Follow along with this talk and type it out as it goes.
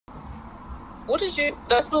What is you?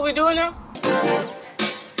 That's what we're doing now? Okay,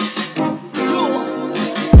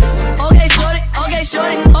 shorty, okay,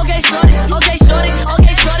 shorty, okay, shorty, okay, shorty,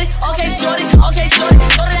 okay, shorty, okay, shorty, okay, shorty, go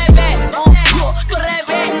to that back, go to that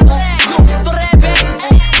back, go to that back,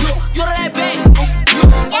 go to that back.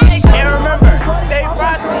 And remember, stay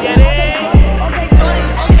frosty, yeah,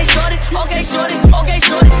 Okay, shorty, okay, shorty, okay,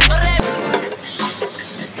 shorty, go to that.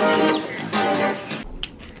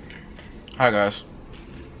 Hi guys,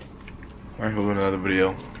 I'm here with another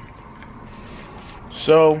video.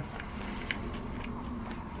 So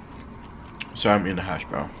sorry I'm eating the hash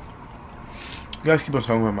brown. You guys keep on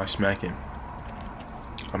talking about my smacking.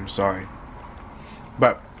 I'm sorry,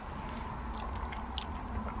 but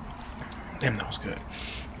damn, that was good.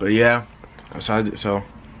 But yeah, so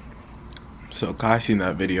Kai seen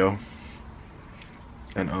that video,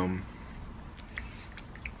 and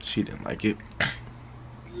she didn't like it.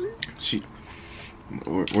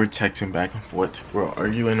 We're texting back and forth. We're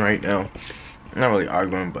arguing right now. Not really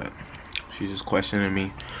arguing, but she's just questioning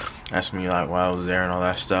me, asking me like why I was there and all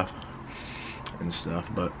that stuff and stuff.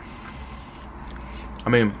 But I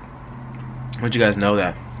mean, let you guys know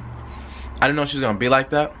that I didn't know she was gonna be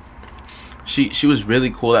like that. She was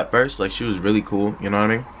really cool at first. Like, she was really cool, you know what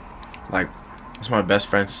I mean? Like, it's my best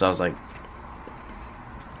friend since I was like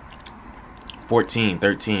 14,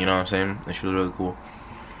 13, you know what I'm saying? And she was really cool.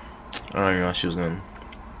 I don't even know if she was gonna,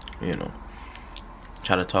 you know,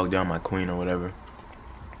 try to talk down my queen or whatever.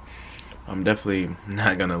 I'm definitely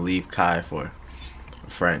not gonna leave Kai for a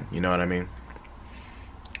friend, you know what I mean?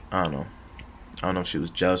 I don't know. I don't know if she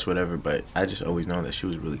was jealous or whatever, but I just always know that she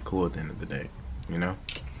was really cool at the end of the day, you know?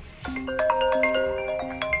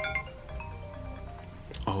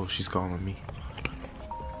 Oh, she's calling me.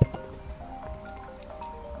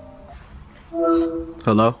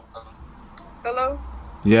 Hello? Hello?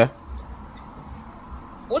 Yeah?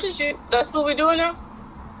 What is you? That's what we're doing now?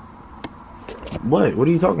 What? What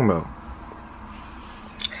are you talking about?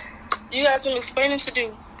 You got some explaining to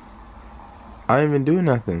do. I didn't even do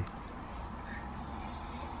nothing.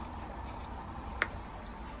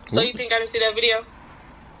 So you think I didn't see that video?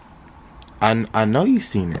 I know you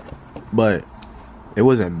seen it, but it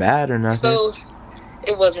wasn't bad or nothing. So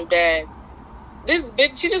it wasn't bad. This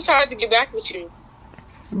bitch, she just tried to get back with you.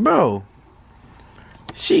 Bro,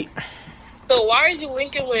 she... So why are you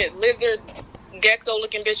linking with lizard,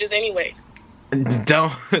 gecko-looking bitches anyway?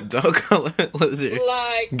 Don't call it lizard,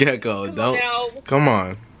 like, gecko. Come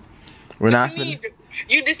on. We're not.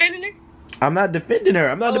 You defending her? I'm not defending her.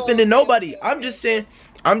 I'm not defending nobody. I'm just saying,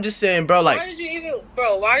 bro. Like, why did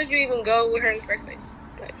you even go with her in the first place?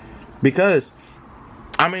 Like, because,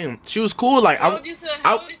 I mean, she was cool. Like, how would you feel if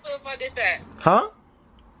I did that? Huh?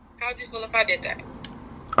 How would you feel if I did that?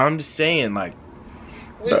 I'm just saying, like.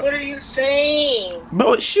 Wait, what are you saying?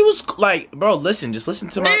 Bro, she was like, bro, listen, just listen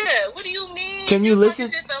to my... Yeah, what do you mean? Can you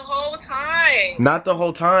listen? Shit the whole time. Not the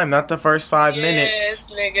whole time, not the first 5 minutes. Yes,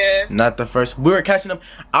 nigga. Not the first... We were catching up.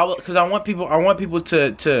 Cause I want people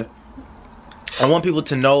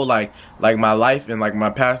to know like my life and like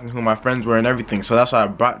my past and who my friends were and everything. So that's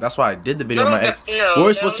why I did the video with my ex.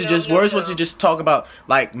 We're supposed to just talk about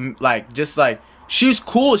like she was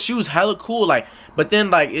cool, she was hella cool, like. But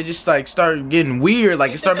then, like, it just, like, started getting weird.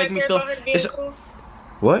 Like, it started making me feel... Cool?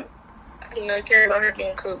 What? I did not care about her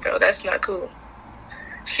being cool, bro. That's not cool.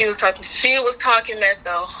 She was talking mess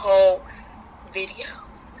the whole video.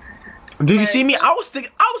 Did you see me? I was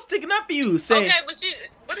sticking up for you, saying... Okay, but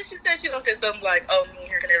what did she say? She gonna say something like, oh, me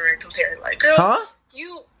and her can never compare. Like, girl, huh?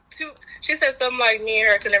 She said something like, me and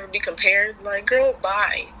her can never be compared. Like, girl,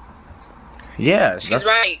 bye. Yeah. She's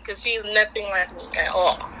right, because she's nothing like me at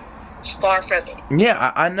all. Far from it.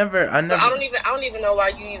 Yeah, I never. I don't even know why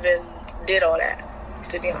you even did all that,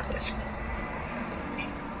 to be honest.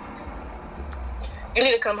 You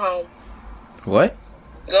need to come home. What?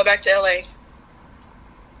 Go back to LA.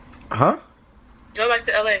 Huh? Go back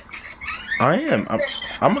to LA. I am.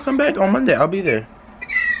 I'm gonna come back on Monday. I'll be there.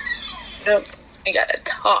 No, you gotta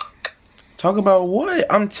talk. Talk about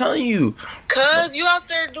what? I'm telling you. Cause you out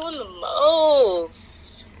there doing the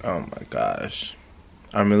most. Oh my gosh.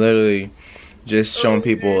 I'm literally just showing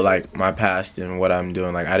people like my past and what I'm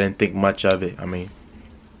doing. Like, I didn't think much of it. I mean,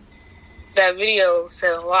 that video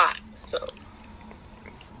said a lot. So,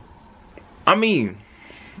 I mean,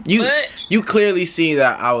 you clearly see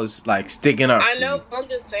that I was like sticking up. I know. I'm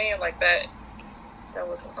just saying, like, that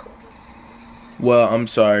wasn't cool. Well, I'm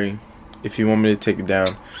sorry. If you want me to take it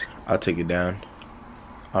down, I'll take it down.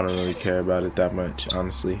 I don't really care about it that much,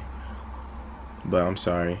 honestly. But I'm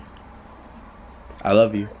sorry. I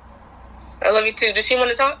love you. I love you too. Does she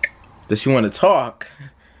want to talk? Does she want to talk?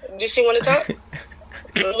 Does she want to talk?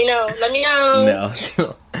 Let me know. Let me know.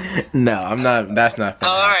 No. No, I'm not. That's not finna happen.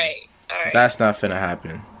 Alright. Alright. That's not finna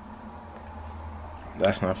happen.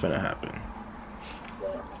 That's not finna happen.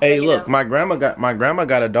 Well, Hey, let me look, know. my grandma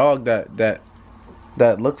got a dog that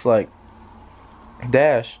looks like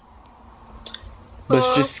Dash, but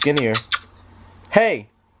it's just skinnier. Hey,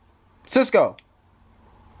 Cisco.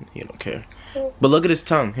 He don't care. But look at his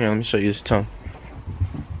tongue. Here, let me show you his tongue.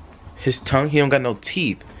 His tongue, he don't got no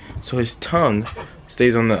teeth, so his tongue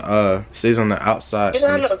stays on the outside. You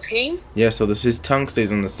don't have no teeth? Yeah, so his tongue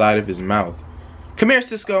stays on the side of his mouth. Come here,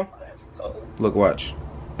 Cisco. That's cool. Look, watch.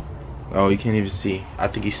 Oh, you can't even see. I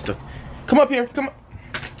think he's stuck. Come up here. Come on.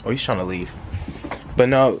 Oh, he's trying to leave. But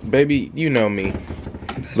no, baby, you know me.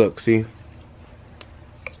 Look, see?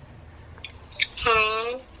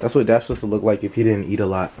 That's what Dash supposed to look like if he didn't eat a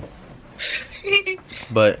lot.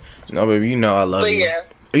 But, no, baby, you know I love you. Yeah.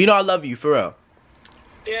 You know I love you, for real.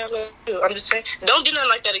 Yeah, I love you. I'm just saying. Don't do nothing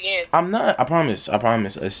like that again. I'm not. I promise. I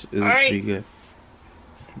promise. It'll Alright. be good.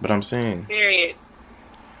 But I'm saying, Period.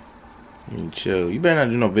 you chill. You better not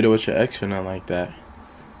do no video with your ex or nothing like that.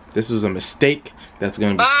 This was a mistake that's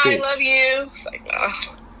gonna be Bye, fixed. love you. It's like, no.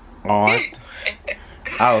 Oh,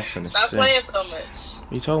 I was finna Stop say. playing so much.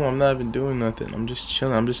 You told me I'm not even doing nothing. I'm just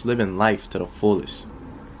chilling. I'm just living life to the fullest.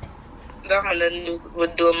 Don't have nothing to do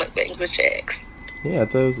with doing mukbangs with your ex. Yeah, I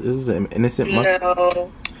thought it was an innocent muk.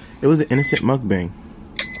 No. It was an innocent mukbang.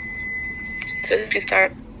 Till she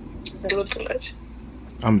start doing too much.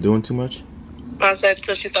 I'm doing too much. I said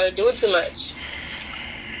until she started doing too much.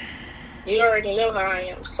 You already know how I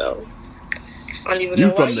am, so I don't even know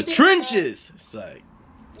You why from you the did trenches. It's like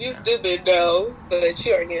that. You stupid though, but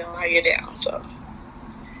you already know how you're down, so.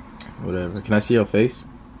 whatever. Can I see your face?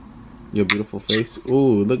 Your beautiful face.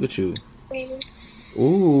 Ooh, look at you.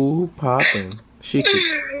 Ooh, popping. She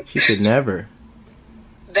could never.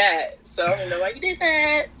 That. So I don't know why you did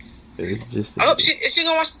that. It's just. I hope is she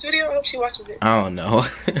gonna watch this video? I hope she watches it. I don't know.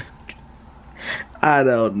 I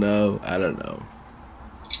don't know. I don't know.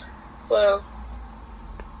 Well,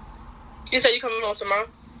 you said you coming home tomorrow?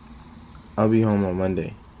 I'll be home on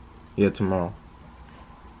Monday. Yeah, tomorrow.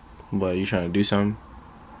 But you trying to do something?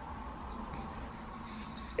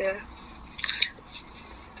 Yeah.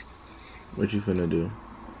 What you finna do?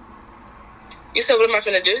 You said what am I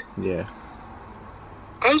finna do? Yeah.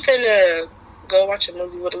 I'm finna go watch a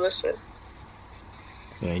movie with Alyssa.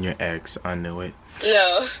 Yeah, and your ex. I knew it.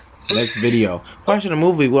 No. Next video. Watching a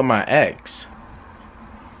movie with my ex.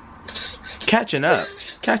 Catching up.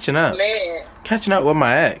 Catching up. Man. Catching up with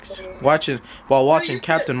my ex. While watching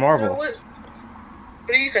Captain Marvel. What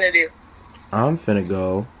are you finna do? I'm finna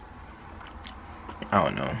go. I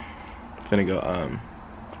don't know. Finna go,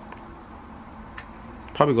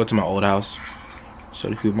 probably go to my old house. Show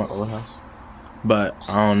the people my old house. But,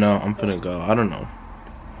 I don't know. I'm finna go. I don't know.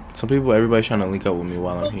 Everybody's trying to link up with me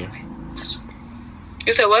while I'm here.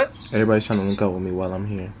 You said what? Everybody's trying to link up with me while I'm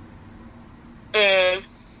here.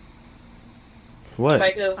 What?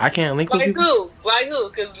 Like who? I can't link with Like people? who? Like who?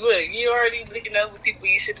 Because look, you already linking up with people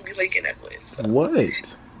you shouldn't be linking up with. So. What?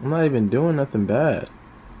 I'm not even doing nothing bad.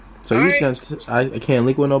 So you Alright. just gonna I can't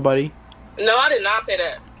link with nobody? No, I did not say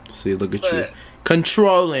that. See, look at But you.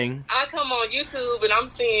 Controlling. I come on YouTube and I'm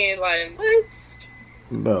seeing like, what?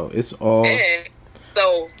 Bro, it's all... Yeah.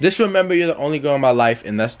 So, Just remember you're the only girl in my life,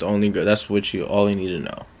 and that's the only girl. That's what all you need to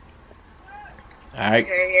know. Alright?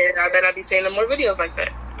 okay, yeah, I bet I'll be seeing no more videos like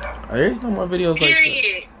that. There's no more videos like that.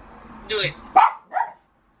 Period. Do it.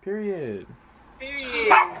 Period. Period.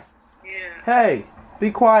 Yeah. Hey, be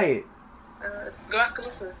quiet. Go ask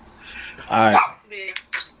Alyssa. Alright. Yeah.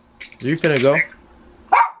 You finna go?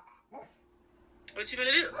 What you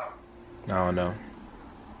gonna do? I don't know.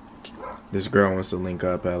 This girl wants to link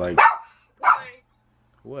up at like...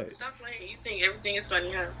 What? Stop playing. You think everything is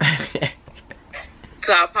funny, huh?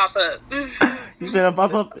 So I'll pop up. You finna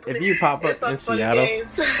pop up? If you pop It's up some in funny Seattle,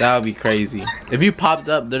 games. that would be crazy. If you popped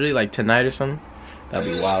up literally like tonight or something,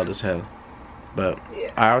 that'd be wild as hell. But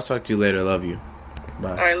Yeah. I'll talk to you later. Love you. Bye.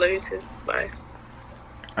 Alright, love you too. Bye.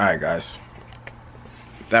 Alright, guys.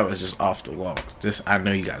 That was just off the wall. I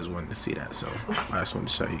know you guys wanted to see that, so I just wanted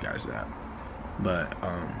to show you guys that. But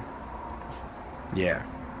yeah,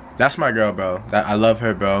 that's my girl, bro. I love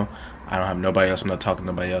her, bro. I don't have nobody else. I'm not talking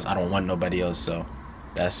to nobody else. I don't want nobody else. So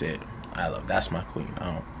that's it. That's my queen.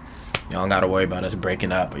 Y'all don't gotta worry about us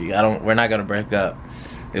breaking up. We're not gonna break up.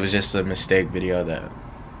 It was just a mistake video that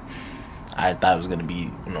I thought was gonna be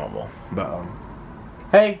normal. But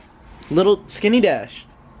hey, little Skinny Dash.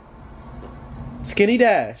 Skinny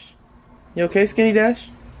Dash. You okay, Skinny Dash?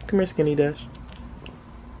 Come here, Skinny Dash.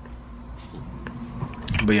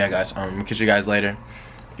 But yeah, guys, catch you guys later.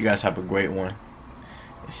 You guys have a great one.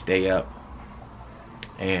 stay up.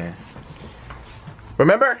 And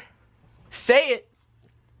remember, say it.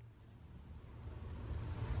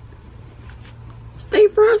 Stay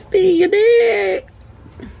frosty, you dig?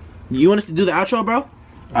 You want us to do the outro, bro?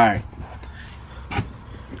 Alright.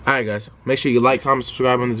 Alright, guys. Make sure you like, comment,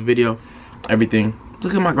 subscribe on this video. Everything.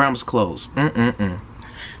 Look at my grandma's clothes. Look at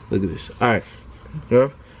this. Alright.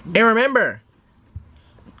 And remember,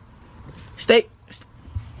 stay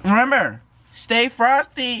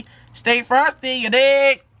frosty. Stay frosty, you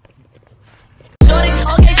dig? Shorty,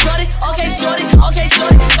 okay, shorty, okay, shorty, okay,